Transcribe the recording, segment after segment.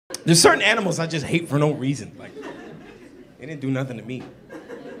There's certain animals I just hate for no reason. Like, they didn't do nothing to me.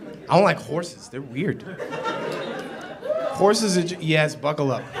 I don't like horses. They're weird. Horses are yes,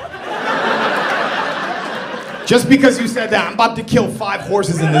 buckle up. Just because you said that, I'm about to kill 5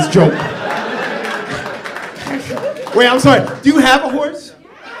 horses in this joke. Wait, I'm sorry. Do you have a horse?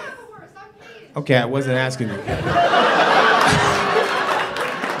 Okay, I wasn't asking you.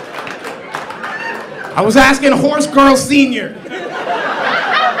 I was asking Horse Girl Senior.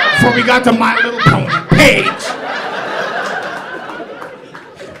 Before we got to My Little Pony. Paige.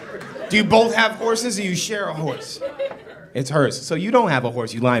 Do you both have horses or you share a horse? It's hers. So you don't have a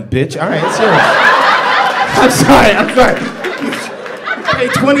horse, you lying bitch. All right, it's yours. I'm sorry. You paid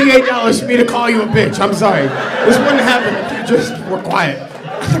 $28 for me to call you a bitch. I'm sorry. This wouldn't happen if you just were quiet.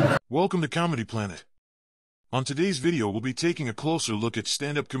 Welcome to Comedy Planet. On today's video, we'll be taking a closer look at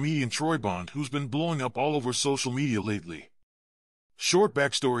stand-up comedian Troy Bond, who's been blowing up all over social media lately. Short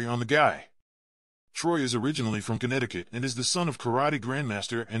backstory on the guy. Troy is originally from Connecticut and is the son of karate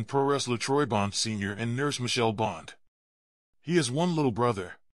grandmaster and pro wrestler Troy Bond Sr. and nurse Michelle Bond. He has one little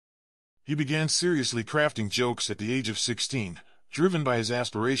brother. He began seriously crafting jokes at the age of 16, driven by his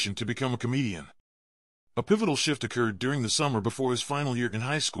aspiration to become a comedian. A pivotal shift occurred during the summer before his final year in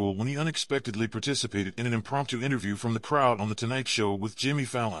high school when he unexpectedly participated in an impromptu interview from the crowd on The Tonight Show with Jimmy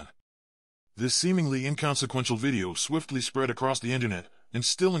Fallon. This seemingly inconsequential video swiftly spread across the internet,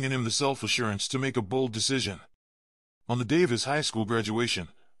 instilling in him the self-assurance to make a bold decision. On the day of his high school graduation,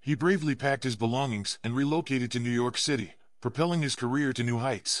 he bravely packed his belongings and relocated to New York City, propelling his career to new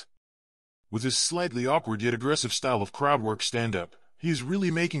heights. With his slightly awkward yet aggressive style of crowd work stand-up, he is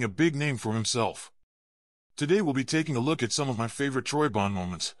really making a big name for himself. Today we'll be taking a look at some of my favorite Troy Bond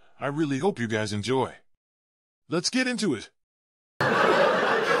moments. I really hope you guys enjoy. Let's get into it.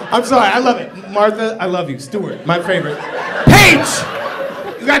 I'm sorry, I love it. Martha, I love you. Stuart, my favorite. Paige!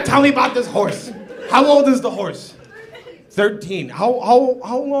 You gotta tell me about this horse. How old is the horse? 13. How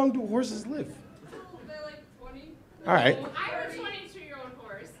long do horses live? They're like 20. All right. I have a 22-year-old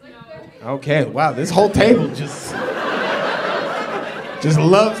horse. Okay, wow, this whole table just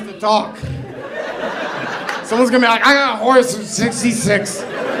loves to talk. Someone's gonna be like, I got a horse who's 66.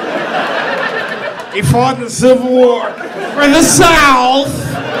 He fought in the Civil War for the South.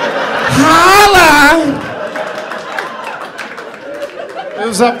 Holla! If it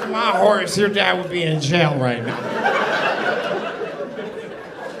was up to my horse, your dad would be in jail right now.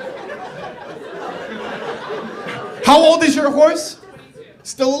 How old is your horse? 22.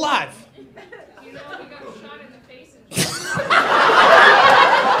 Still alive. You know, he got shot in the face and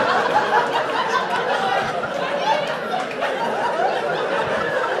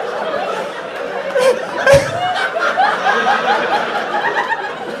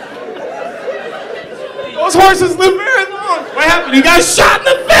Those horses live very long. What happened? He got shot in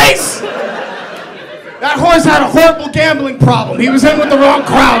the face! That horse had a horrible gambling problem. He was in with the wrong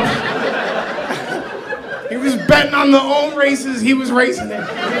crowd. He was betting on the own races he was racing in.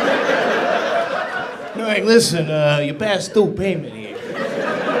 You're like, listen, your past due payment here.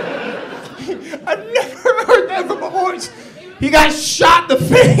 I've never heard that from a horse. He got shot in the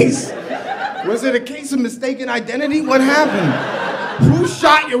face. Was it a case of mistaken identity? What happened? Who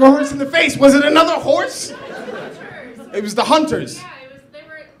shot your horse in the face? Was it another horse? It was the hunters.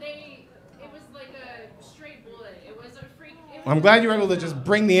 yeah, it was like a straight bullet. It was a freak. I'm glad you were able to just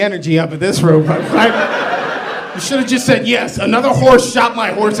bring the energy up in this room. You should have just said, yes, another horse shot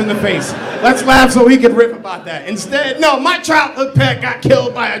my horse in the face. Let's laugh so he could rip about that. Instead, no, my childhood pet got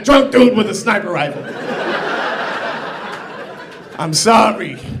killed by a drunk dude with a sniper rifle. I'm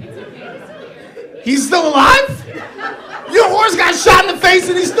sorry. He's still alive? Your horse got shot in the face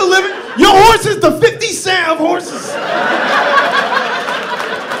and he's still living? Your horse is the 50 Cent of horses.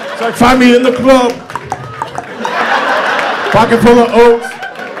 It's like, find me in the club. Pocket full of oats.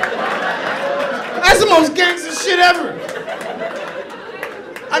 That's the most gangster shit ever.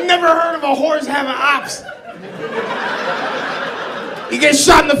 I've never heard of a horse having ops. He gets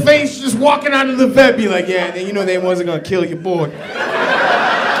shot in the face just walking out of the vet, be like, yeah, you know they wasn't gonna kill your boy.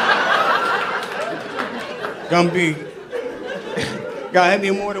 Gonna be. Gotta have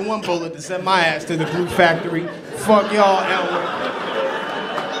me more than one bullet to send my ass to the glue factory. Fuck y'all, Elmer.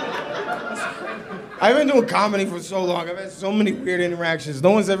 I've been doing comedy for so long. I've had so many weird interactions.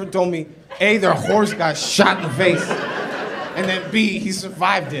 No one's ever told me, A, their horse got shot in the face, and then B, he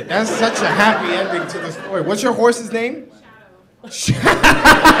survived it. That's such a happy ending to the story. What's your horse's name? Shadow.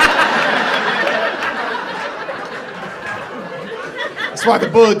 That's why the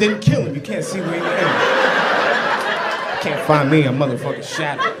bullet didn't kill him. You can't see where he went. Can't find me a motherfucking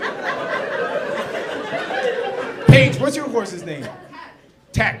shadow. Paige, what's your horse's name?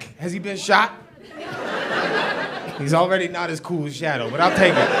 Tech, has he been shot? He's already not as cool as Shadow, but I'll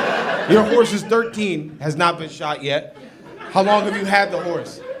take it. Your horse is 13, has not been shot yet. How long have you had the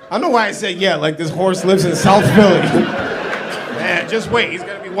horse? I know why I said yeah, like this horse lives in South Philly. Man, just wait, he's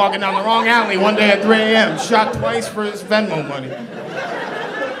gonna be walking down the wrong alley one day at 3 a.m., shot twice for his Venmo money.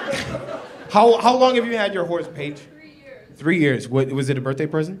 How long have you had your horse, Paige? 3 years. 3 years. What, was it a birthday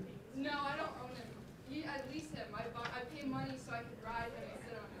present? No, I don't own him. I lease him. I pay money so I can ride him and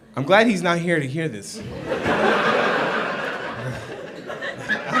sit on him. I'm glad he's not here to hear this.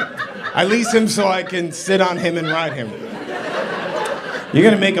 I lease him so I can sit on him and ride him. You're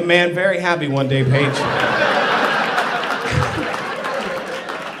gonna make a man very happy one day, Paige.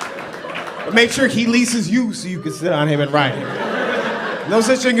 But make sure he leases you so you can sit on him and ride him. No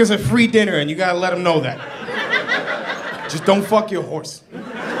such thing as a free dinner, and you gotta let him know that. Just don't fuck your horse.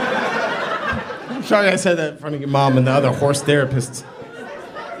 I'm sorry I said that in front of your mom and the other horse therapists.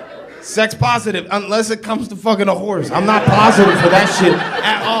 Sex positive, unless it comes to fucking a horse. I'm not positive for that shit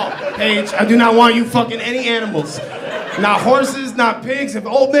at all, Paige. I do not want you fucking any animals. Not horses, not pigs. If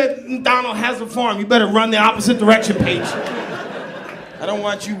old man Donald has a farm, you better run the opposite direction, Paige. I don't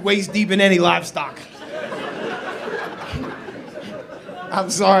want you waist deep in any livestock. I'm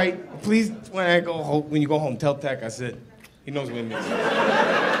sorry. Please, when you go home, tell Tech I said, he knows what it means.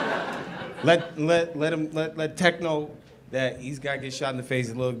 Let Tech know that he's got to get shot in the face,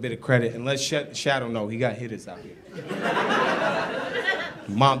 a little bit of credit, and let Shadow know he got hitters out here.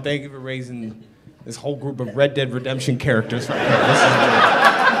 Mom, thank you for raising this whole group of Red Dead Redemption characters right here. This is great.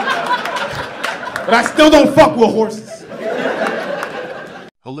 But I still don't fuck with horses.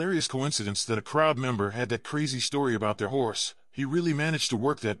 Hilarious coincidence that a crowd member had that crazy story about their horse. He really managed to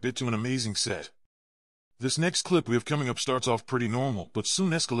work that bit to an amazing set. This next clip we have coming up starts off pretty normal, but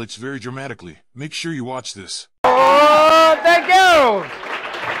soon escalates very dramatically. Make sure you watch this. Oh, thank you!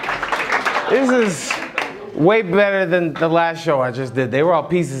 This is way better than the last show I just did. They were all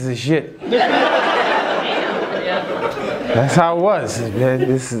pieces of shit. That's how it was.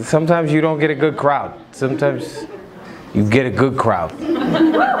 Sometimes you don't get a good crowd. Sometimes you get a good crowd.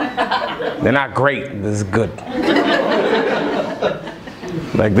 They're not great, this is good.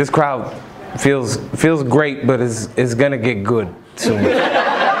 Like this crowd feels great, but is gonna get good soon.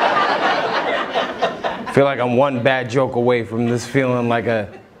 I feel like I'm one bad joke away from this feeling like a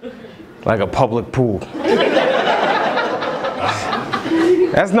public pool.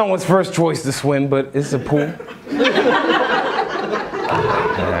 That's no one's first choice to swim, but it's a pool.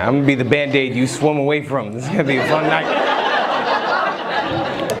 I'm gonna be the Band-Aid you swim away from. This is gonna be a fun night.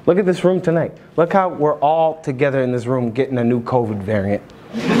 Look at this room tonight. Look how we're all together in this room getting a new COVID variant.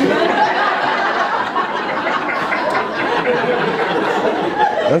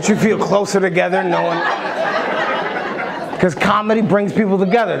 Don't you feel closer together knowing? Because comedy brings people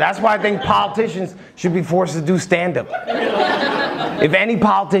together. That's why I think politicians should be forced to do stand-up. If any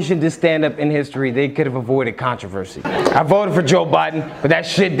politician did stand-up in history, they could have avoided controversy. I voted for Joe Biden, but that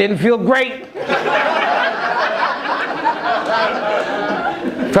shit didn't feel great.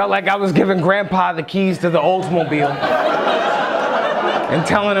 Felt like I was giving Grandpa the keys to the Oldsmobile and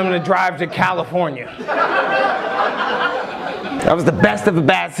telling him to drive to California. That was the best of a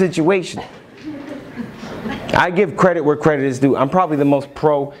bad situation. I give credit where credit is due. I'm probably the most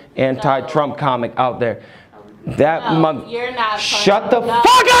pro-anti-Trump comic out there. That mother. You're not. Shut the fuck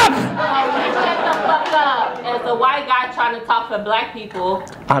up! No, you shut the fuck up. As a white guy trying to talk for black people.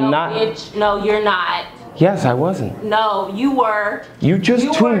 I'm not. Bitch, no, you're not. Yes, I wasn't. No, you were. You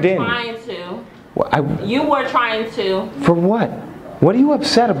just tuned in. You were trying to. Well, you were trying to. For what? What are you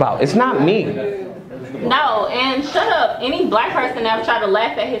upset about? It's not me. No, and shut up. Any black person ever tried to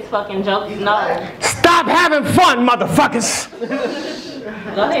laugh at his fucking jokes? No. Stop having fun, motherfuckers!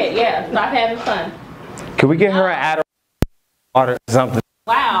 Go ahead, yeah. Stop having fun. Can we get her an Adderall water or something?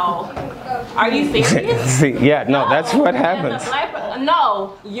 Wow. Are you serious? See, yeah, no, that's what happens.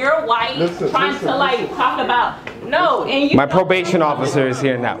 No, you're white, trying to like talk about, no. And you My probation officer is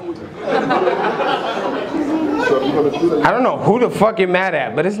here now. I don't know who the fuck you're mad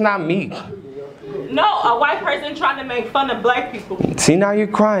at, but it's not me. No, a white person trying to make fun of black people. See, now you're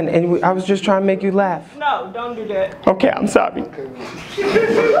crying, and I was just trying to make you laugh. No, don't do that. Okay, I'm sorry.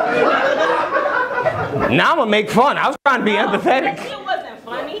 Now I'm gonna make fun. I was trying to be empathetic. It wasn't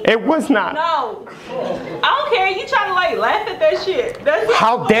funny. It was not. No. I don't care. You trying to like laugh at that shit. That's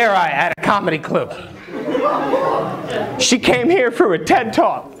How dare I at a comedy club? She came here for a TED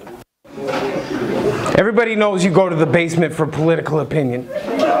Talk. Everybody knows you go to the basement for political opinion.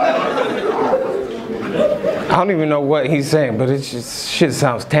 I don't even know what he's saying, but it just shit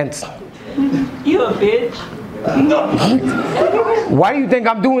sounds tense. You a bitch. Why do you think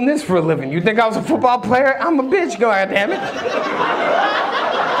I'm doing this for a living? You think I was a football player? I'm a bitch, goddammit.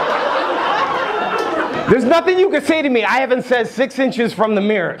 There's nothing you can say to me I haven't said 6 inches from the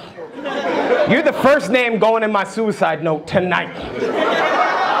mirror. You're the first name going in my suicide note tonight.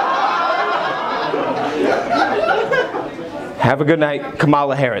 Have a good night,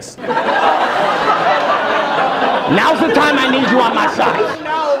 Kamala Harris. Now's the time I need you on my side.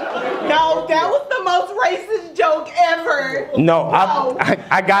 No, that was the most racist joke ever. No,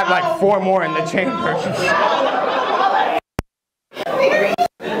 I got like 4 more in the chamber.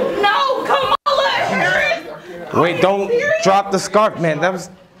 No, Kamala Harris. Wait, don't drop the scarf, man. That was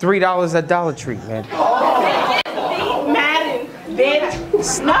 $3 at Dollar Tree, man. Madden, bitch.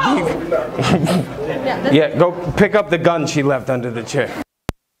 No. Yeah, go pick up the gun she left under the chair.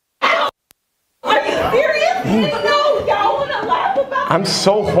 Are you serious? No, y'all wanna laugh about it? I'm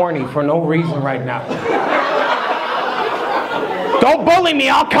so horny for no reason right now. Don't bully me,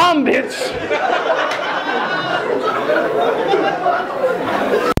 I'll come, bitch.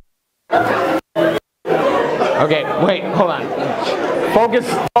 Okay, wait, hold on. Focus.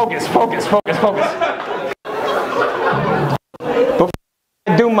 Before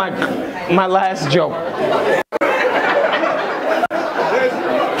I do my last joke,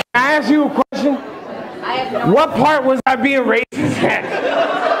 can I ask you a question? What part was I being racist at?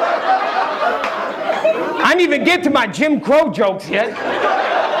 I didn't even get to my Jim Crow jokes yet.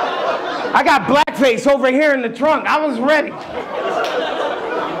 I got blackface over here in the trunk. I was ready.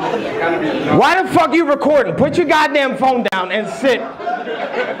 Why the fuck you recording? Put your goddamn phone down and sit.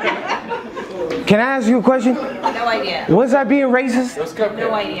 Can I ask you a question? No idea. Was I being racist? It was cupcake.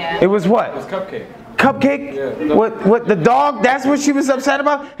 No idea. It was what? It was cupcake. Cupcake? Yeah. What, the dog? That's what she was upset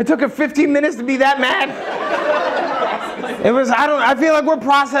about? It took her 15 minutes to be that mad? It was, I feel like we're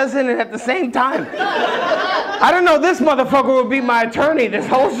processing it at the same time. I don't know, this motherfucker will be my attorney this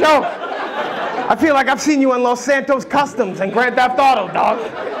whole show. I feel like I've seen you in Los Santos Customs and Grand Theft Auto, dog.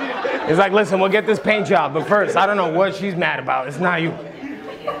 It's like, listen, we'll get this paint job, but first, I don't know what she's mad about. It's not you.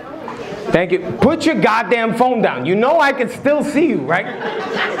 Thank you. Put your goddamn phone down. You know I can still see you, right?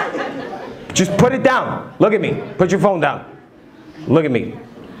 Just put it down. Look at me. Put your phone down. Look at me.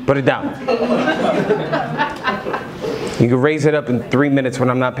 Put it down. You can raise it up in 3 minutes when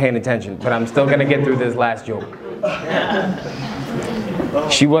I'm not paying attention, but I'm still gonna get through this last joke.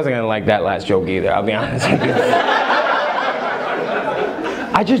 She wasn't gonna like that last joke either, I'll be honest with you.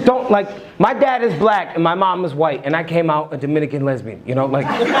 I just don't like, my dad is black and my mom is white and I came out a Dominican lesbian, you know, like.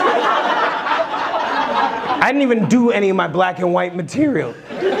 I didn't even do any of my black and white material.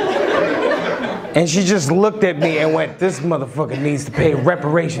 And she just looked at me and went, this motherfucker needs to pay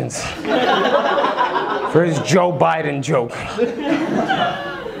reparations for his Joe Biden joke.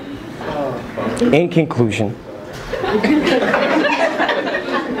 In conclusion,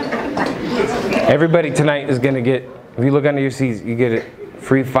 everybody tonight is gonna get, if you look under your seats, you get it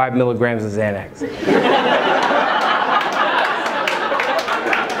free 5 milligrams of Xanax.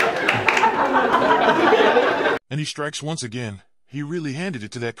 And he strikes once again. He really handed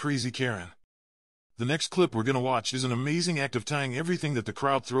it to that crazy Karen. The next clip we're gonna watch is an amazing act of tying everything that the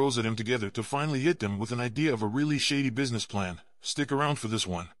crowd throws at him together to finally hit them with an idea of a really shady business plan. Stick around for this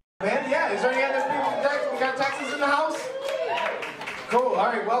one. Man, yeah, is there any other people in Texas? We got Texas in the house? Cool, all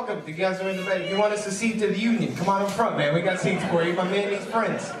right, welcome. You guys are in the bed. If you want us to seat to the union, come on up front, man. We got seats for you. My man needs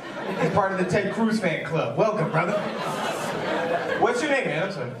friends. He's part of the Ted Cruz fan club. Welcome, brother. What's your name, man?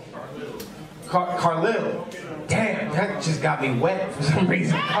 I'm sorry. Carlil. Damn, that just got me wet for some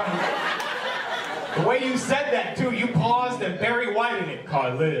reason. The way you said that, too, you paused and Barry Whited it.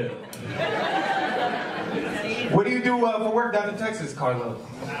 Carlil. What do you do for work down in Texas, Carlil?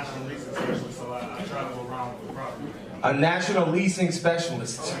 National leasing specialist, so I travel around with property. A national leasing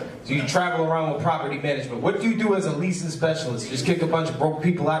specialist. So you travel around with property management. What do you do as a leasing specialist? Just kick a bunch of broke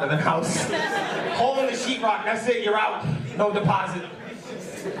people out of their house? Hole in the sheetrock, that's it, you're out. No deposit.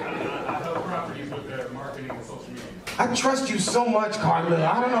 I help properties with their marketing and social media. I trust you so much, Carlil.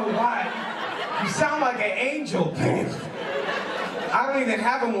 I don't know why. You sound like an angel, man. I don't even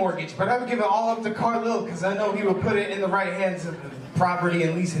have a mortgage, but I would give it all up to Carlil because I know he would put it in the right hands of the property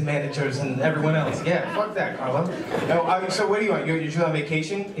and leasing managers and everyone else. Yeah, fuck that, Carlil. No, so what do you want? You're just on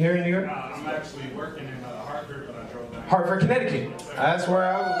vacation here in New York? I'm actually working in Hartford, but I drove down. Hartford, Connecticut. That's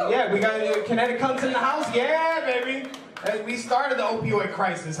where yeah, we got Connecticut's in the house. Yeah, baby. We started the opioid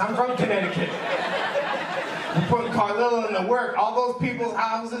crisis. I'm from Connecticut. We put Carlil in the work. All those people's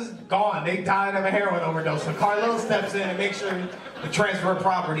houses, gone. They died of a heroin overdose. So Carlil steps in and makes sure the transfer of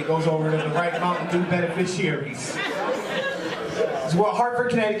property goes over to the right Mountain Dew beneficiaries. Well, Hartford,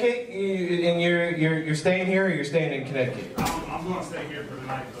 Connecticut, and you're staying here, or you're staying in Connecticut? I'm going to stay here for the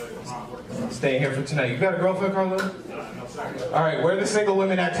night, but I'm not working. Staying here for tonight. You got a girlfriend, Carlo? No, sir. All right, where are the single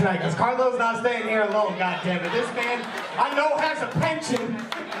women at tonight? Because Carlo's not staying here alone, goddammit. This man, I know, has a pension.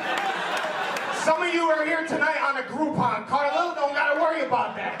 Some of you are here tonight on a Groupon. Carlo don't got to worry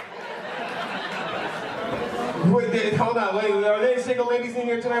about that. Wait, hold on, wait, are there any single ladies in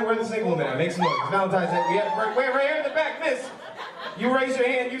here tonight? Where are the single women at? Make some noise. Valentine's Day. Wait, right here in the back, miss. You raised your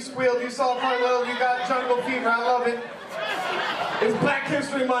hand, you squealed, you saw Carlo, you got jungle fever, I love it. It's Black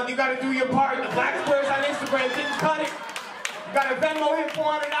History Month, you gotta do your part. The Black Squares on Instagram didn't cut it. You gotta Venmo him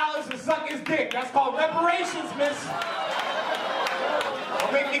 $400 and suck his dick. That's called reparations, miss.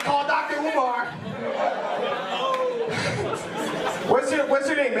 Don't make me call Dr. Umar. What's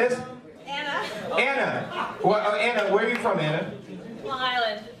your name, miss? Anna. Anna. Anna, where are you from, Anna? Long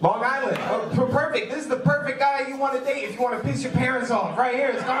Island. Long Island. Oh, perfect. This is the perfect guy you want to date if you want to piss your parents off. Right here,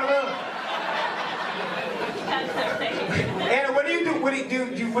 it's Carlo. Anna, what do you do? What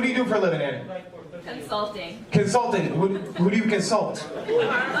do you do for a living, Anna? Consulting. Consulting. Who do you consult?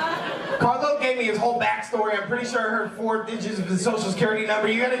 Karma. Carlo gave me his whole backstory. I'm pretty sure I heard 4 digits of his social security number.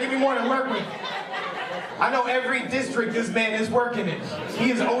 You gotta give me more to work with. I know every district this man is working in.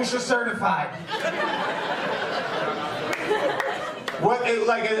 He is OSHA certified. What,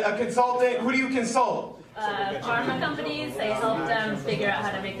 like a consultant? Who do you consult? Pharma companies, I help them figure out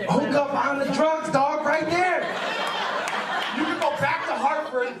how to make their Hook up on the drugs, dog, right there. You can go back to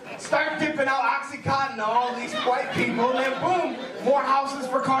Hartford, start dipping out Oxycontin to all these white people, and then boom, more houses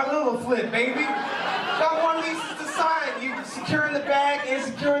for Carlo to flip, baby. Got more leases to sign. You securing the bag and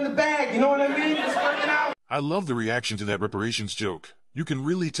securing the bag. You know what I mean? It's working out. I love the reaction to that reparations joke. You can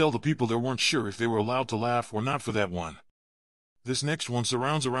really tell the people there weren't sure if they were allowed to laugh or not for that one. This next one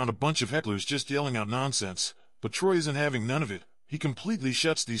surrounds around a bunch of hecklers just yelling out nonsense, but Troy isn't having none of it. He completely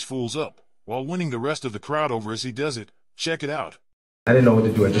shuts these fools up, while winning the rest of the crowd over as he does it. Check it out. I didn't know what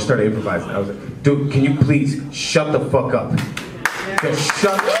to do. I just started improvising. I was like, dude, can you please shut the fuck up? Just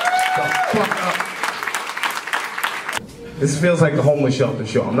shut the fuck up. This feels like the homeless shelter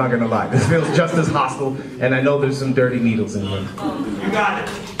show. I'm not gonna lie. This feels just as hostile, and I know there's some dirty needles in here. You got it.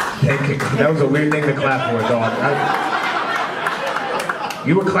 Thank you. That was a weird thing to clap for, dog.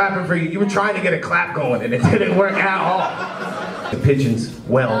 You were clapping for you were trying to get a clap going, and it didn't work at all. The pigeons,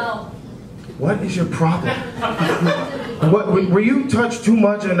 well. What is your problem? What, were you touched too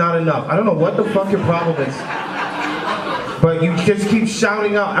much or not enough? I don't know what the fuck your problem is. But you just keep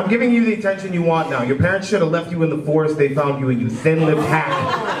shouting out. I'm giving you the attention you want now. Your parents should have left you in the forest. They found you and you thin-lipped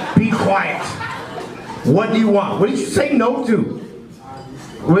hack. Be quiet. What do you want? What did you say no to?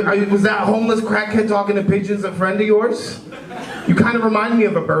 Was that homeless crackhead talking to pigeons a friend of yours? You kind of remind me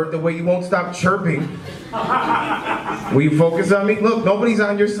of a bird, the way you won't stop chirping. Will you focus on me? Look, nobody's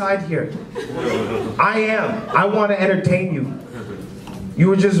on your side here. I am. I want to entertain you. You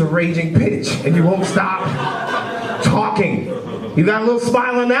were just a raging bitch, and you won't stop talking. You got a little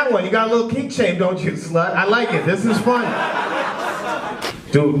smile on that one. You got a little kink shame, don't you, slut? I like it. This is fun.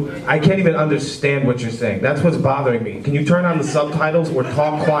 Dude, I can't even understand what you're saying. That's what's bothering me. Can you turn on the subtitles or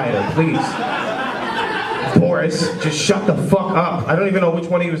talk quieter, please? Boris, just shut the fuck up. I don't even know which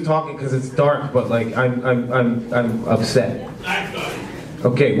one he was talking because it's dark, but like I'm upset.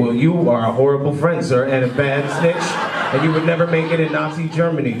 Okay, well you are a horrible friend, sir, and a bad snitch, and you would never make it in Nazi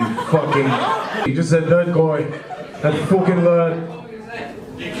Germany, you fucking. You just said that guy, that fucking lad.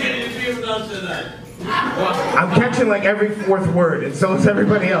 You can't even be able to say that. I'm catching like every 4th word, and so is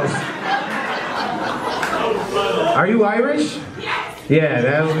everybody else. Are you Irish? Yes. Yeah,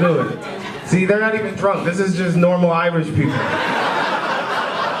 that'll do it. See, they're not even drunk. This is just normal Irish people.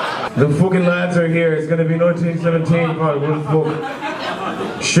 The fucking lads are here. It's gonna be 1917. What the fuck?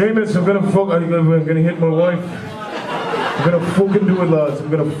 Seamus, I'm gonna hit my wife. I'm gonna fucking do it, lads. I'm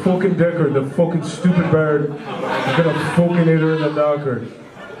gonna fucking deck her, the fucking stupid bird. I'm gonna fucking hit her in the knocker.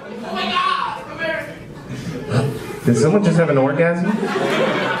 Did someone just have an orgasm?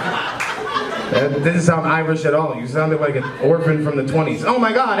 That didn't sound Irish at all. You sounded like an orphan from the 20s. Oh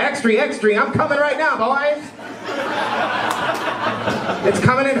my God, extra, I'm coming right now, boys. It's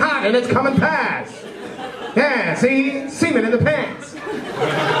coming in hot and it's coming fast. Yeah, see? Semen in the pants.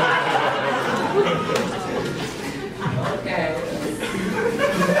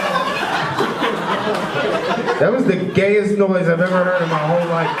 That was the gayest noise I've ever heard in my whole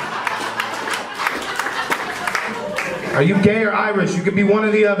life. Are you gay or Irish? You could be one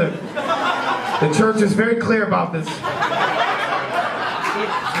or the other. The church is very clear about this.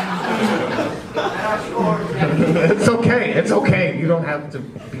 It's okay. It's okay. You don't have to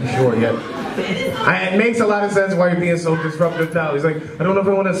be sure yet. It makes a lot of sense why you're being so disruptive now. He's like, I don't know if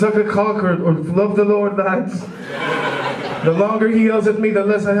I want to suck a cock or love the Lord, lads. The longer he yells at me, the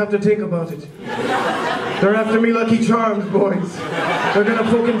less I have to think about it. They're after me Lucky Charms, boys. They're gonna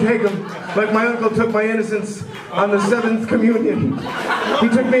fucking take them. Like my uncle took my innocence on the 7th communion. He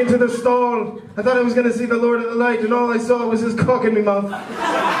took me into the stall. I thought I was gonna see the Lord of the Light, and all I saw was his cock in my mouth.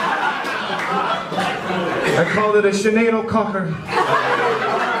 I called it a shenanal cocker.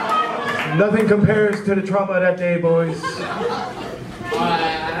 Nothing compares to the trauma of that day, boys.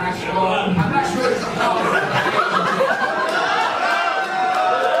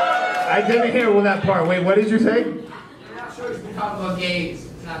 I didn't hear that part. Wait, what did you say? I'm not sure if you talk about gays.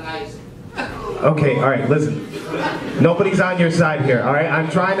 It's not nice. Okay, all right, listen. Nobody's on your side here, all right? I'm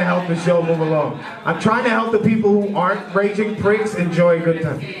trying to help the show move along. I'm trying to help the people who aren't raging pricks enjoy a good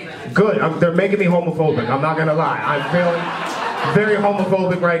time. Good, they're making me homophobic, I'm not gonna lie. I'm feeling very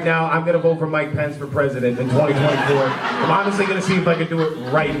homophobic right now. I'm gonna vote for Mike Pence for president in 2024. I'm honestly gonna see if I can do it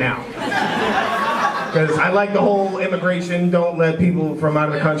right now. Because I like the whole immigration, don't let people from out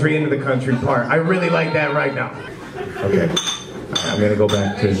of the country into the country part. I really like that right now. Okay, I'm gonna go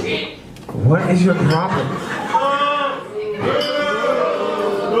back to... What is your problem?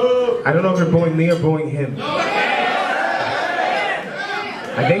 I don't know if they're booing me or booing him.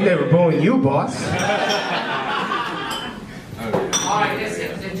 I think they were booing you, boss. Alright,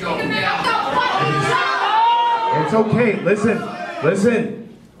 listen, it's a joke. It's okay, listen.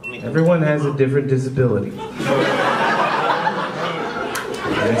 Everyone has a different disability.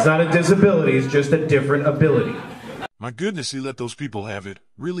 And it's not a disability, it's just a different ability. My goodness, he let those people have it,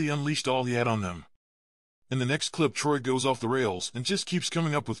 really unleashed all he had on them. In the next clip, Troy goes off the rails and just keeps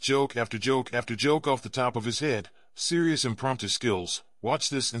coming up with joke after joke after joke off the top of his head. Serious impromptu skills. Watch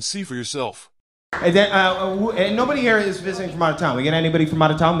this and see for yourself. And then, and nobody here is visiting from out of town. We get anybody from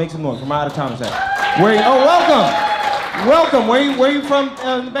out of town? Make some noise. From out of town, is that? Welcome! Welcome! Where are you from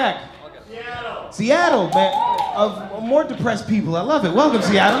in the back? Seattle, man. Of more depressed people. I love it. Welcome,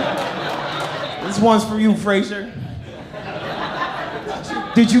 Seattle. This one's for you, Fraser.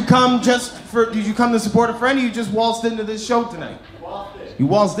 Did you come to support a friend, or you just waltzed into this show tonight? You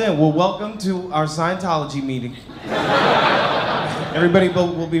waltzed in. Well, welcome to our Scientology meeting. Everybody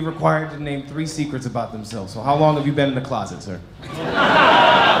will be required to name 3 secrets about themselves. So how long have you been in the closet, sir?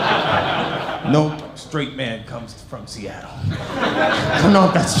 No straight man comes from Seattle. I don't know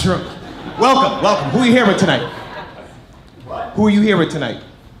if that's true. Welcome. Who are you here with tonight? Who are you here with tonight?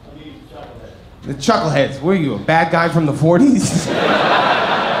 The Chuckleheads. Where are you, a bad guy from the 40s?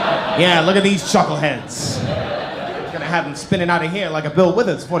 Yeah, look at these chuckleheads. Gonna have them spinning out of here like a Bill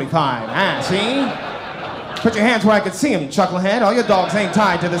Withers 45. See? Put your hands where I can see them, chucklehead. All your dogs ain't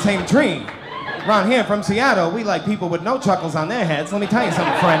tied to the same tree. Around here from Seattle, we like people with no chuckles on their heads. Let me tell you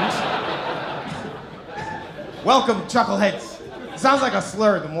something, friends. Welcome, chuckleheads. Sounds like a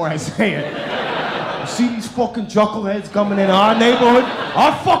slur the more I say it. You see these fucking chuckleheads coming in our neighborhood?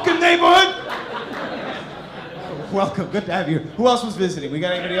 Our fucking neighborhood? Welcome, good to have you here. Who else was visiting? We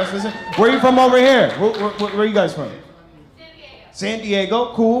got anybody else visiting? Where are you from over here? Where are you guys from? San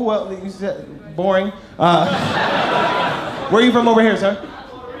Diego, cool. Well, you said boring. Where are you from over here, sir?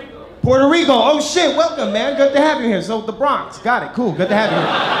 Puerto Rico. Oh shit, welcome, man. Good to have you here. So the Bronx, got it. Cool, good to have you here.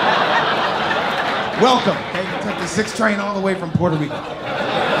 Welcome. Okay, you took the 6 train all the way from Puerto Rico.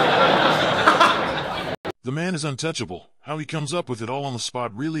 The man is untouchable. How he comes up with it all on the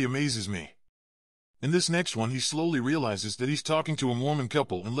spot really amazes me. In this next one, he slowly realizes that he's talking to a Mormon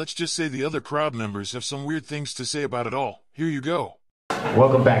couple, and let's just say the other crowd members have some weird things to say about it all. Here you go.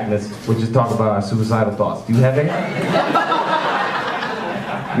 Welcome back, miss. We'll just talk about our suicidal thoughts. Do you have any?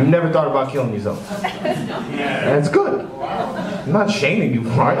 You've never thought about killing yourself? That's good. I'm not shaming you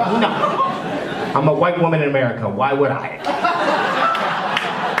for it. No. I'm a white woman in America. Why would I?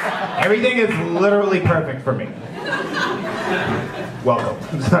 Everything is literally perfect for me. Welcome.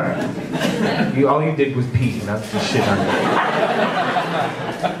 I'm sorry. All you did was pee, not just shit on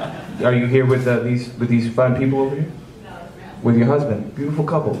you. Are you here with these fun people over here? With your husband? Beautiful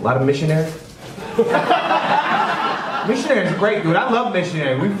couple. A lot of missionaries? Missionaries are great, dude. I love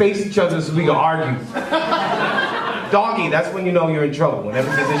missionaries. We face each other so we can argue. Doggy, that's when you know you're in trouble. When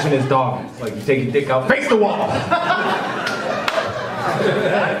every position is doggy. It's like you take your dick out, face the wall.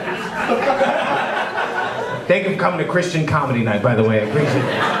 Thank you for coming to Christian Comedy Night, by the way. I appreciate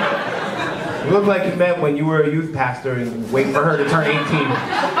it. You look like you met when you were a youth pastor and waiting for her to turn 18.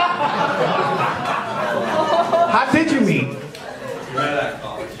 How did you meet? At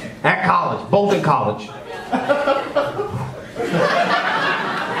college. At college. Both in college.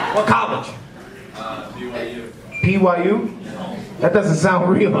 What college? BYU. PYU? That doesn't sound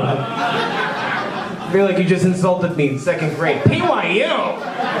real. I feel like you just insulted me in 2nd grade. PYU?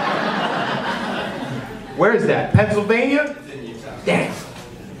 Where is that? Pennsylvania? Damn.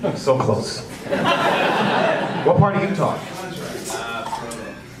 So close. What part of Utah?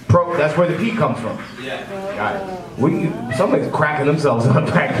 Pro. That's where the P comes from. Yeah. Got it. Somebody's cracking themselves up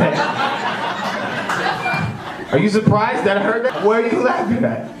back there. Are you surprised that I heard that? Where are you laughing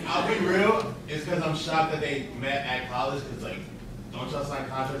at? I'll be real. It's because I'm shocked that they met at college. Because like, don't y'all sign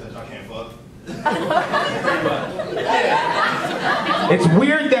contracts that y'all can't fuck? It's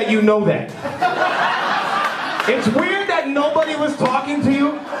weird that you know that. It's weird that nobody was talking to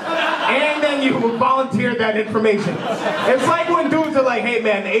you, and then you volunteered that information. It's like when dudes are like, hey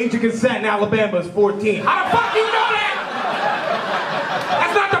man, the age of consent in Alabama is 14. How the fuck you know that?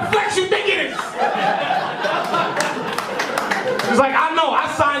 That's not the flex you think it is. It's like, I know, I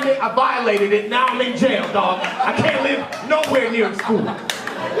signed it, I violated it, now I'm in jail, dog. I can't live nowhere near school.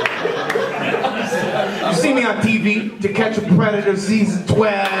 You see me on TV, To Catch a Predator season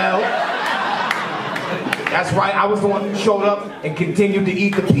 12. That's right, I was the one who showed up and continued to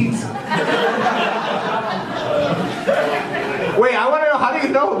eat the pizza. Wait, I want to know, how do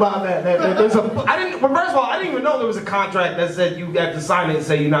you know about that? There's a, I didn't, well, first of all, I didn't even know there was a contract that said you have to sign it and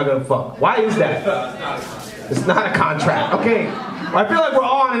say you're not gonna fuck. Why is that? It's not a contract. Okay, well, I feel like we're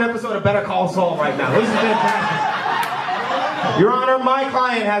all on an episode of Better Call Saul right now. This is fantastic. Your Honor, my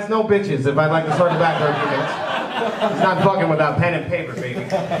client has no bitches, if I'd like to start the back arguments. He's not fucking without pen and paper, baby.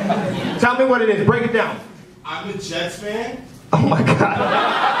 Tell me what it is, break it down. I'm a Jets fan. Oh my God.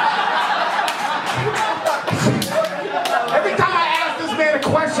 Every time I ask this man a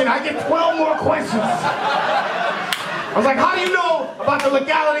question, I get 12 more questions. I was like, how do you know about the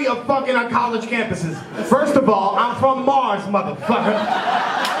legality of fucking on college campuses? First of all, I'm from Mars, motherfucker.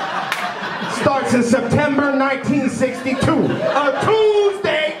 Starts in September 1962, a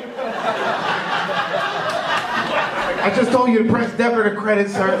Tuesday. I just told you to press debit or credit,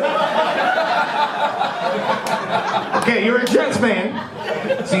 sir. Okay, you're a Jets fan,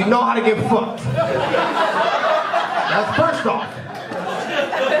 so you know how to get fucked. That's first off.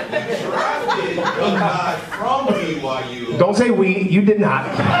 Drafted a guy from BYU. Don't say we, you did not.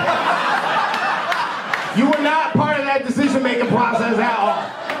 You were not part of that decision-making process at all.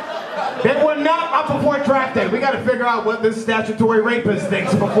 They were not up before draft day. We got to figure out what this statutory rapist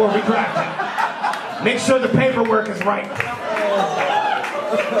thinks before we draft him. Make sure the paperwork is right.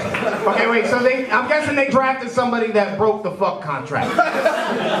 Okay, wait, so I'm guessing they drafted somebody that broke the fuck contract.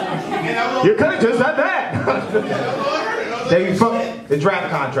 You could have just said that. They fucked the draft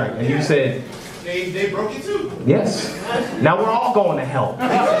contract, and you said... They broke it too. Yes. Now we're all going to hell.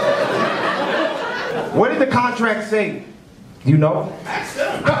 What did the contract say? Do you know? Ask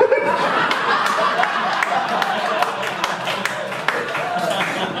them.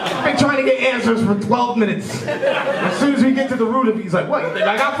 I've been trying to get answers for 12 minutes. As soon as we get to the root of it, he's like, what, you think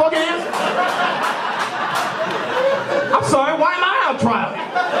I got fucking answers? I'm sorry, why am I on trial?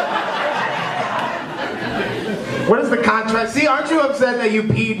 What is the contract? See, aren't you upset that you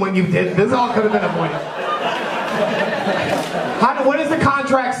peed when you did? This all could have been avoided. What does the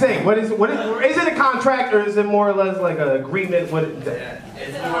contract say? Is it a contract or is it more or less like an agreement? Yeah,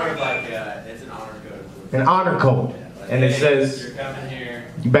 it's more of like it's an honor code. An honor code. Yeah, like, And it says, you're coming here.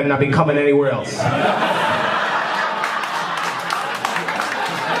 you better not be coming anywhere else.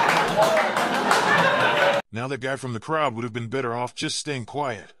 Now that guy from the crowd would have been better off just staying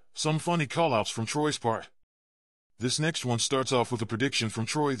quiet. Some funny callouts from Troy's part. This next one starts off with a prediction from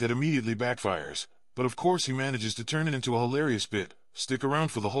Troy that immediately backfires. But of course he manages to turn it into a hilarious bit. Stick around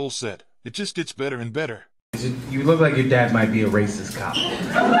for the whole set. It just gets better and better. You look like your dad might be a racist cop.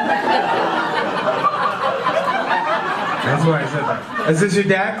 That's why I said that. Is this your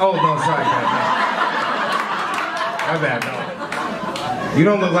dad? Oh, no, sorry, Dad. No. My bad, no. You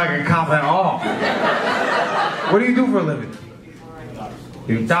don't look like a cop at all. What do you do for a living?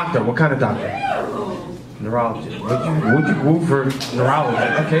 You're a doctor. What kind of doctor? Neurologist. Would you move for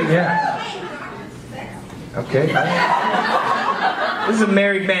neurologist? Okay, yeah. Okay. This is a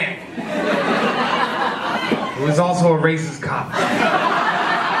married man who is also a racist cop.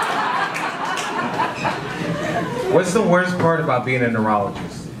 What's the worst part about being a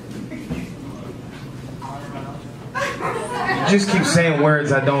neurologist? You just keep saying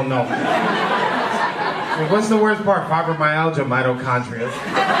words I don't know. What's the worst part? Fibromyalgia, mitochondria.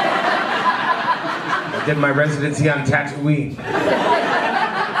 I did my residency on Tatooine.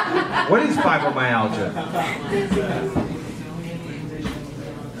 What is fibromyalgia?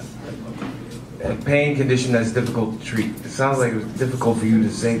 a pain condition that's difficult to treat. It sounds like it was difficult for you to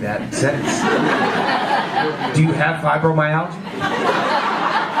say that sentence. Do you have fibromyalgia?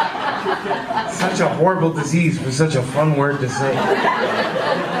 Such a horrible disease for such a fun word to say.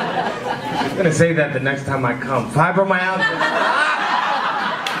 I'm gonna say that the next time I come. Fibromyalgia.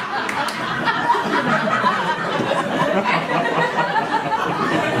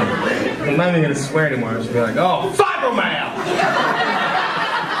 I'm not even gonna swear anymore. I'm just gonna be like, oh, fibromyalgia!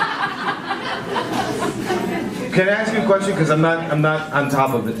 Can I ask you a question? Because I'm not on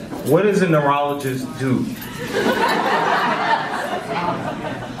top of it. What does a neurologist do?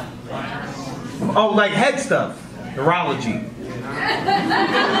 Oh, like head stuff. Neurology.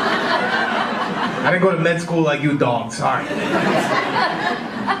 I didn't go to med school like you, dog. Sorry.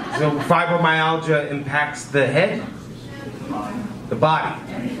 So fibromyalgia impacts the head? The body,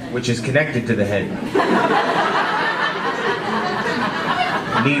 which is connected to the head.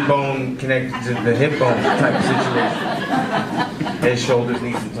 Knee bone connected to the hip bone type of situation. Head, shoulders,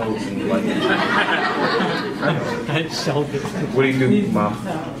 knees, and toes, and like. Head, shoulders. What do you do, Mom?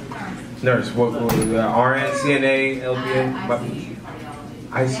 Nurse. What RN, CNA, LPN,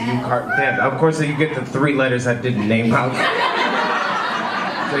 ICU, damn. Of course, you get the 3 letters I didn't name out.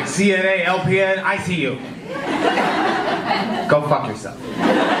 It's like CNA, LPN, ICU. Go fuck yourself.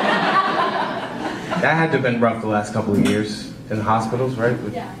 That had to have been rough the last couple of years in the hospitals, right?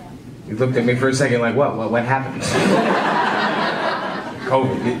 Yeah. You looked at me for a second like, what happened?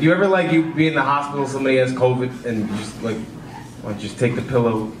 COVID. You ever like you be in the hospital, somebody has COVID, and you just like, why don't you just take the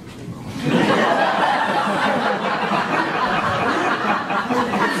pillow?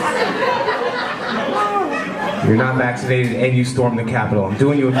 You're not vaccinated and you stormed the Capitol. I'm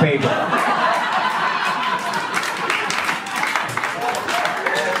doing you a favor.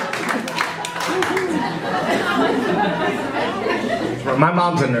 My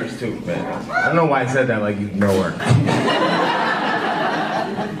mom's a nurse too, man. I don't know why I said that like you know her.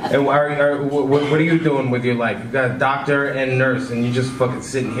 And what are you doing with your life? You got a doctor and nurse, and you just fucking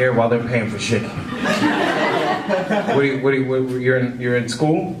sitting here while they're paying for shit. You're in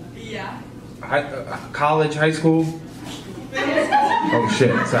school? Yeah. College, high school? Oh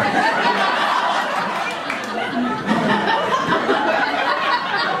shit, sorry.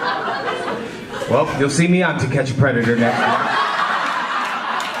 Well, you'll see me on To Catch a Predator next week.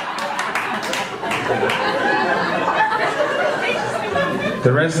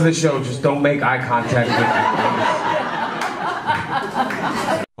 The rest of the show, just don't make eye contact with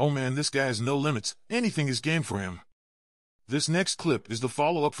me. Oh man, this guy has no limits. Anything is game for him. This next clip is the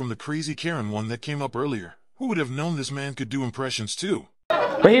follow-up from the Crazy Karen one that came up earlier. Who would have known this man could do impressions too?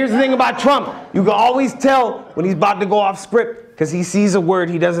 But here's the thing about Trump. You can always tell when he's about to go off script because he sees a word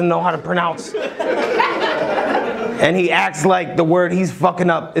he doesn't know how to pronounce. And he acts like the word he's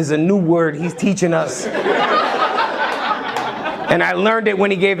fucking up is a new word he's teaching us. And I learned it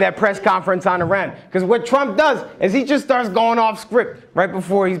when he gave that press conference on Iran. Because what Trump does is he just starts going off script right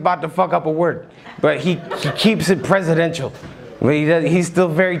before he's about to fuck up a word. But he keeps it presidential. But he's still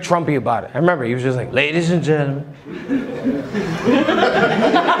very Trumpy about it. I remember he was just like, ladies and gentlemen.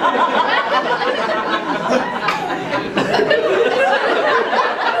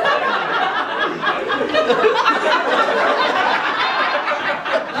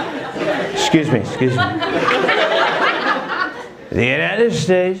 Excuse me. The United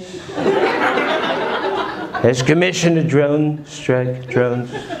States has commissioned a drone strike. Drones.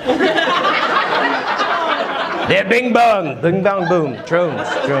 They're bing bong boom. Drones.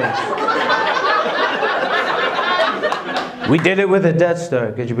 We did it with a Death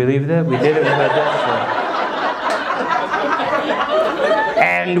Star. Could you believe that? We did it with a Death Star.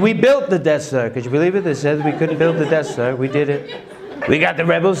 And we built the Death Star. Could you believe it? They said we couldn't build the Death Star. We did it. We got the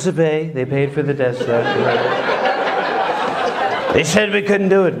rebels to pay. They paid for the Death Star. They said we couldn't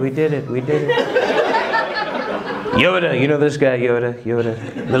do it. We did it. Yoda, you know this guy, Yoda.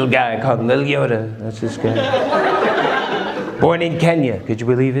 Little guy, I call him Little Yoda. That's this guy. Born in Kenya. Could you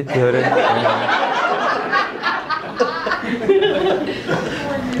believe it, Yoda?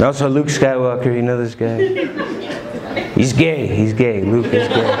 Also Luke Skywalker, you know this guy. He's gay. Luke is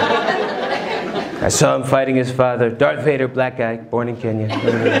gay. I saw him fighting his father. Darth Vader, black guy, born in Kenya.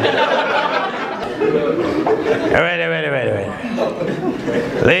 All right.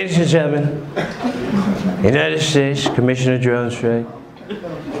 Ladies and gentlemen, United States commissioned a drone strike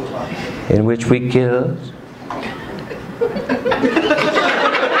in which we killed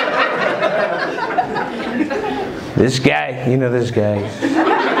this guy, you know this guy,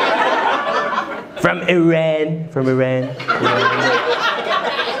 from Iran.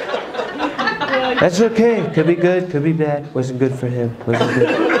 That's okay, could be good, could be bad, wasn't good for him, wasn't good.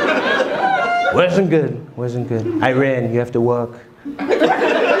 Wasn't good, wasn't good. I ran, you have to walk.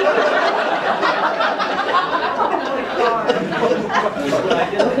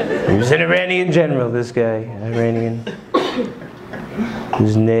 He was an Iranian general, this guy. Iranian.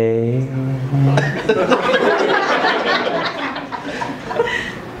 His name.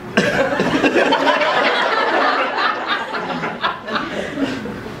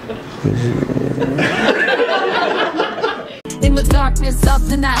 In the darkness of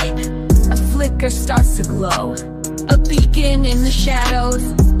the night, a flicker starts to glow. A beacon in the shadows,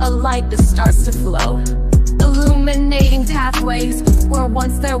 a light that starts to flow. Illuminating pathways where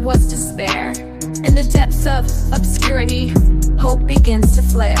once there was despair. In the depths of obscurity, hope begins to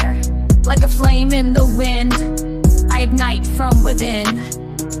flare. Like a flame in the wind, I ignite from within,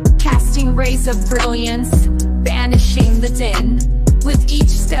 casting rays of brilliance, banishing the din. With each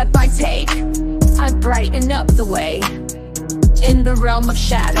step I take, I brighten up the way. In the realm of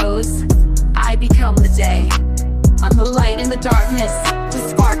shadows, I become the day. I'm the light in the darkness, the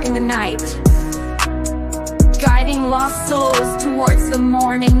spark in the night, guiding lost souls towards the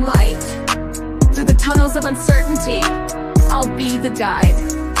morning light. Through the tunnels of uncertainty, I'll be the guide.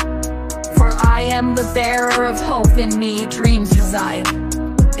 For I am the bearer of hope, in me dreams reside.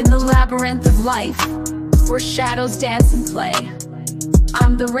 In the labyrinth of life, where shadows dance and play,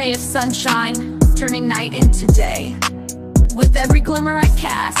 I'm the ray of sunshine, turning night into day. With every glimmer I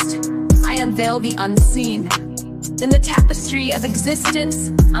cast, I unveil the unseen. In the tapestry of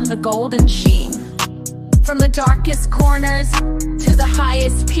existence, I'm the golden sheen. From the darkest corners to the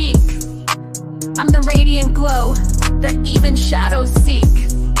highest peak, I'm the radiant glow that even shadows seek.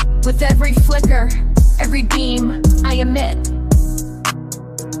 With every flicker, every beam I emit,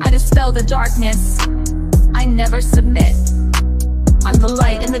 I dispel the darkness, I never submit. I'm the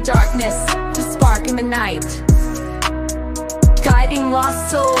light in the darkness, the spark in the night, guiding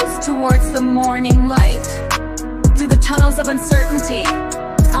lost souls towards the morning light. Through the tunnels of uncertainty,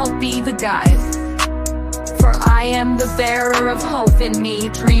 I'll be the guide. For I am the bearer of hope, in me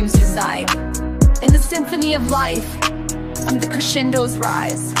dreams reside. In the symphony of life, I'm the crescendos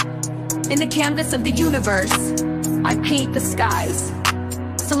rise. In the canvas of the universe, I paint the skies.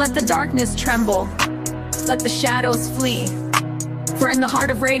 So let the darkness tremble, let the shadows flee. For in the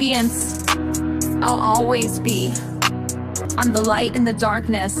heart of radiance, I'll always be. I'm the light in the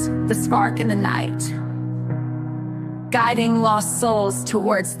darkness, the spark in the night, guiding lost souls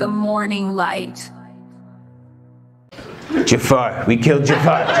towards the morning light. Jafar, we killed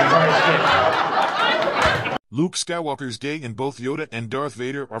Jafar. Luke Skywalker's gay and both Yoda and Darth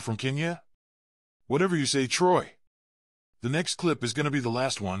Vader are from Kenya? Whatever you say, Troy. The next clip is gonna be the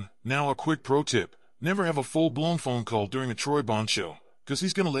last one. Now a quick pro tip. Never have a full-blown phone call during a Troy Bond show, cause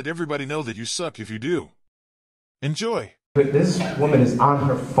he's gonna let everybody know that you suck if you do. Enjoy. But this woman is on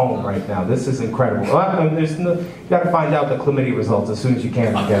her phone right now. This is incredible. You gotta find out the chlamydia results as soon as you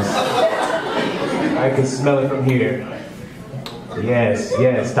can, I guess. I can smell it from here. Yes,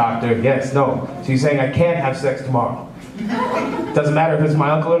 yes, doctor, yes, no. So you're saying I can't have sex tomorrow? Doesn't matter if it's my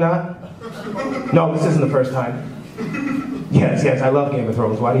uncle or not? No, this isn't the first time. Yes, yes, I love Game of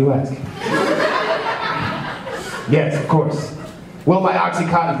Thrones. Why do you ask? Yes, of course. Will my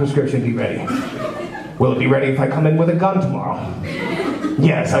Oxycontin prescription be ready? Will it be ready if I come in with a gun tomorrow?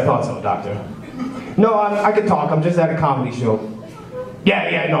 Yes, I thought so, doctor. No, I can talk. I'm just at a comedy show.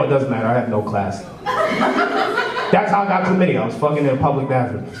 Yeah, no, it doesn't matter. I have no class. That's how I got chlamydia. I was fucking in a public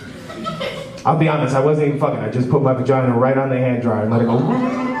bathroom. I'll be honest, I wasn't even fucking. I just put my vagina right on the hand dryer and let it go.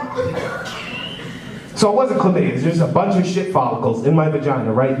 So it wasn't chlamydia. It's just a bunch of shit follicles in my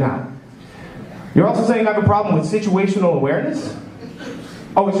vagina right now. You're also saying I have a problem with situational awareness?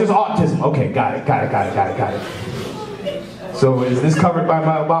 Oh, it's just autism. Okay, got it. So is this covered by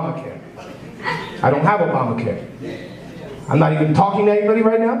my Obamacare? I don't have Obamacare. I'm not even talking to anybody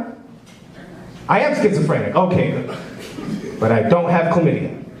right now? I am schizophrenic. Okay, good. But I don't have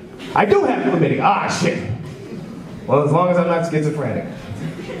chlamydia. I do have chlamydia. Ah, shit. Well, as long as I'm not schizophrenic.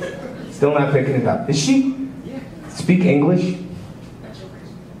 Still not picking it up. Is she speak English?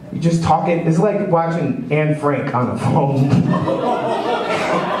 You just talking? It's like watching Anne Frank on a phone.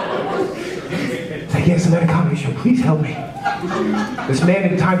 It's like, yes, I'm at a comedy show. Please help me. This man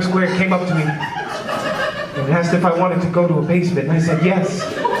in Times Square came up to me and asked if I wanted to go to a basement, and I said yes.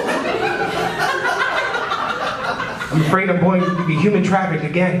 I'm afraid I'm going to be human trafficked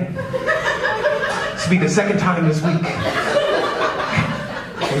again. This will be the second time this week.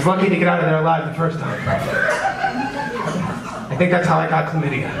 I was lucky to get out of there alive the first time. I think that's how I got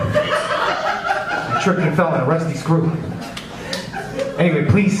chlamydia. I tripped and fell on a rusty screw. Anyway,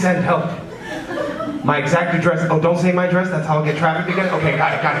 please send help. My exact address. Oh, don't say my address. That's how I'll get trafficked again. Okay,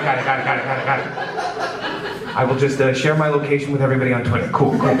 got it. I will just share my location with everybody on Twitter.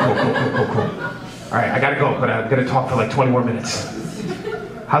 Cool. All right, I gotta go, but I'm gonna talk for like 20 more minutes.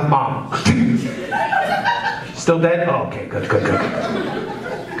 How's mom? Still dead? Oh, okay, good.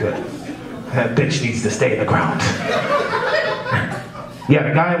 That bitch needs to stay in the ground. Yeah,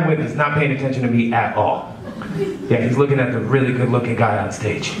 the guy I'm with is not paying attention to me at all. Yeah, he's looking at the really good-looking guy on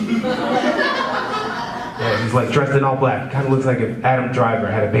stage. Yeah, he's like dressed in all black. Kind of looks like if Adam Driver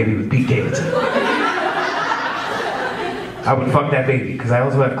had a baby with Pete Davidson. I would fuck that baby, because I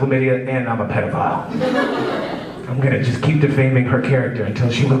also have chlamydia and I'm a pedophile. I'm gonna just keep defaming her character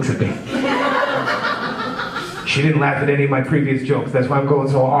until she looks at me. She didn't laugh at any of my previous jokes. That's why I'm going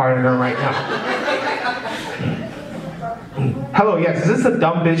so hard on her right now. Hello, yes, is this a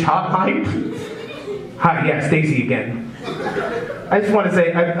dumb bitch hotline? Hi, yeah, Stacy again. I just want to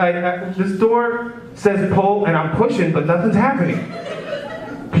say, this door says pull and I'm pushing, but nothing's happening.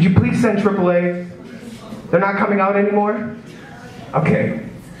 Could you please send AAA? They're not coming out anymore? Okay.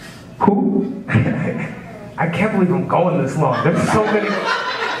 Who? I can't believe I'm going this long. There's so many.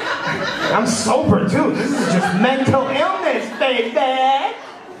 I'm sober too. This is just mental illness, baby.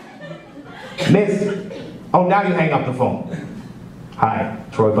 Miss. Oh, now you hang up the phone. Hi,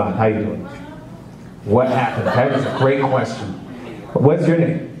 Troy Bond. How you doing? What happened? That is a great question. What's your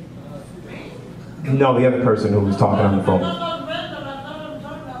name? No, the other person who was talking on the phone.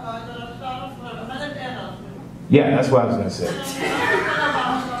 Yeah, that's what I was gonna say.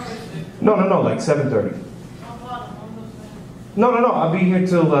 No, like 7:30. No, I'll be here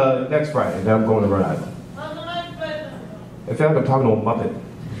till next Friday, then I'm going to Rhode Island. I feel like I'm talking to a Muppet.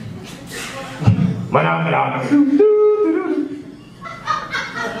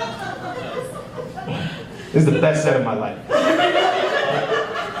 This is the best set of my life.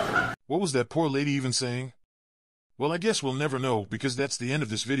 What was that poor lady even saying? Well, I guess we'll never know, because that's the end of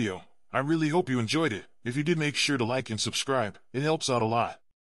this video. I really hope you enjoyed it. If you did, make sure to like and subscribe. It helps out a lot.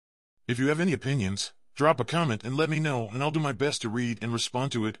 If you have any opinions, drop a comment and let me know, and I'll do my best to read and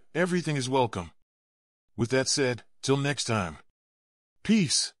respond to it. Everything is welcome. With that said, till next time.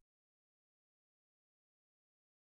 Peace.